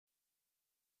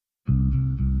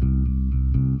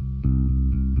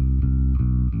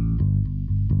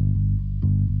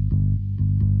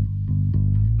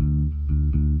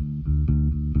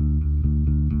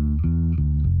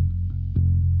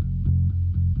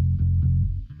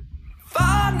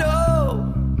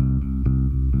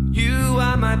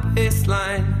my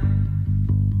baseline.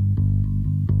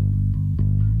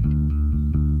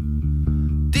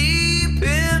 Deep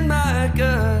in my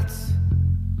guts,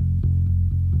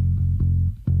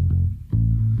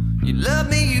 you love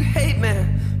me, you hate me,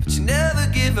 but you never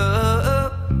give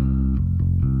up.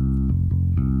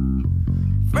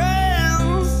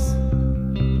 Friends,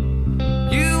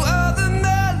 you are the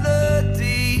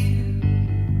melody,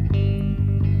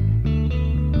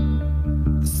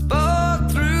 the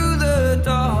spark through the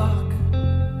dark.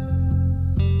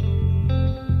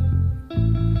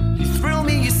 You thrill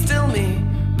me, you still me,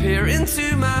 peer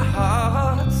into my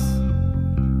heart.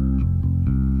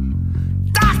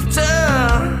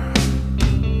 Doctor,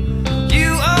 you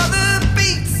are the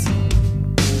beats,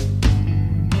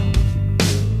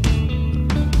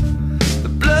 the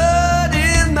blood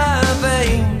in my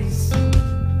veins.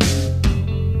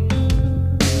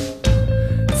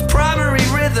 It's primary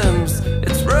rhythms,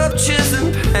 it's ruptures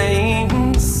and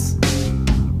pains.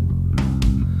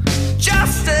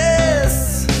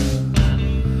 Justice,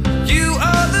 you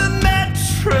are the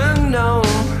metronome.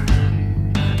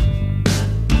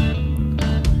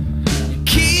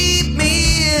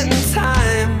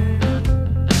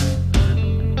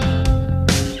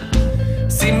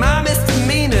 See my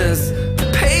misdemeanors to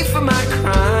pay for my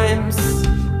crimes.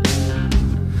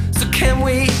 So can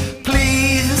we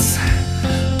please,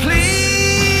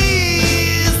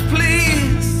 please,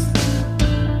 please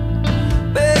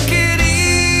make it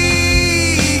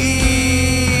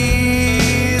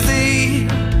easy?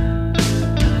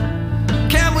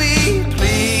 Can we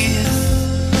please,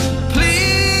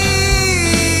 please,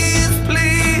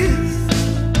 please,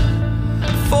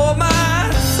 for my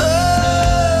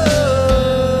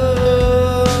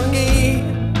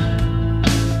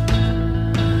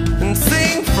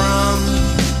sing from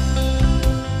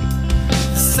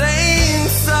the same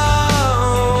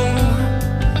song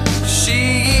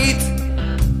sheet.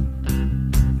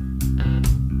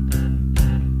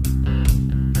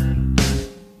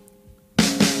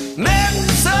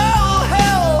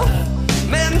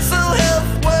 Mental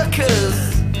health workers,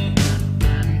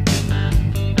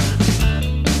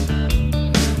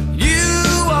 you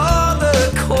are the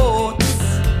courts.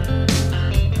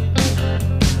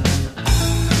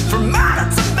 From minor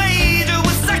to major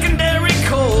with secondary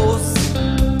cause.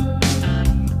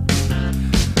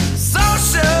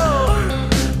 Social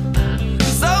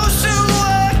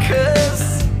workers,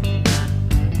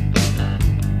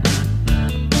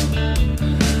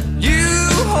 you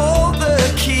hold the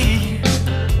key.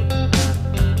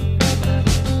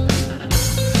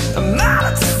 A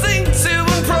matter to sing to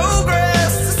and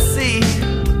progress to see.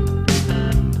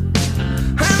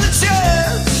 And the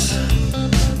church,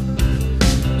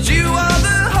 you are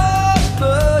the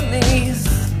harmonies,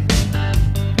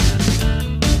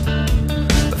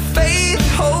 the faith,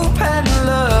 hope, and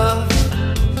love.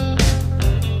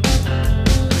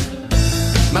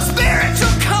 My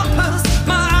spiritual compass,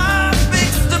 my eyes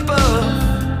fixed above.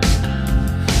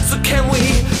 So can we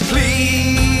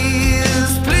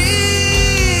please,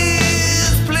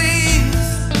 please, please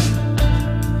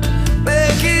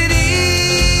make it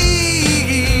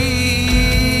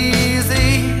easy?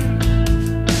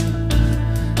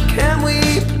 Can we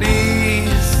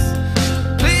please,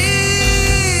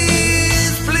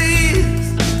 please, please,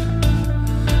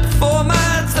 for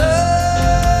my tongue,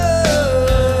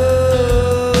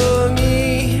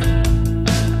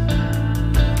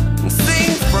 and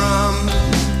sing from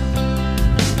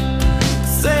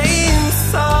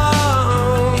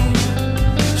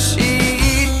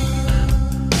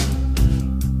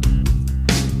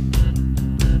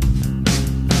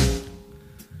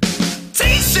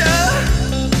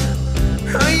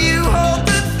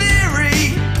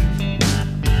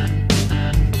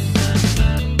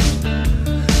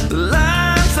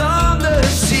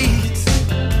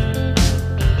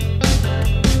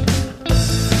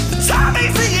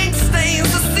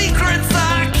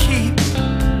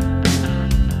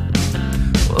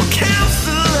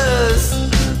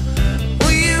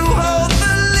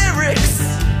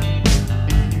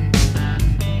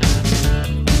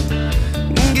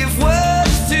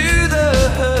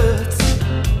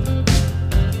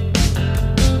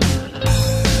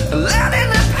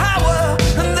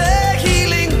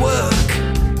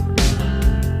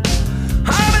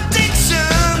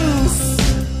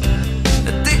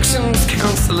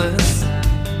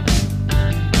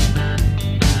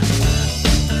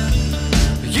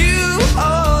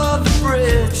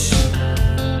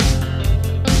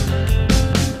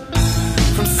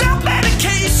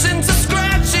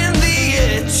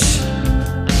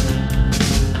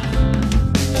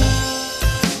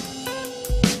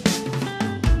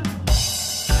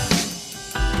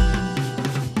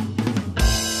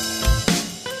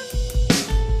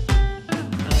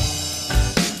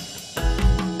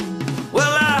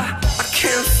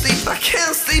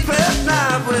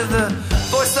out with the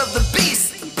voice of the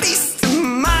beast in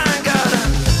my mind. Gotta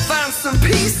find some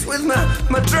peace with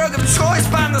my drug of choice.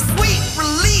 Find the sweet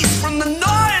release from the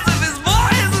noise of his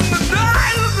voice and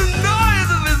the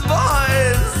noise of his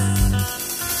voice.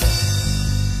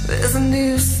 There's a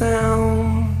new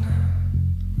sound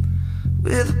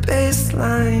with a bass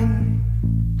line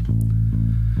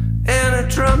and a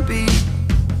drum beat.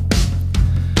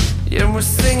 Yeah, we're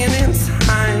singing in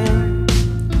time.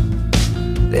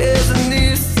 There's a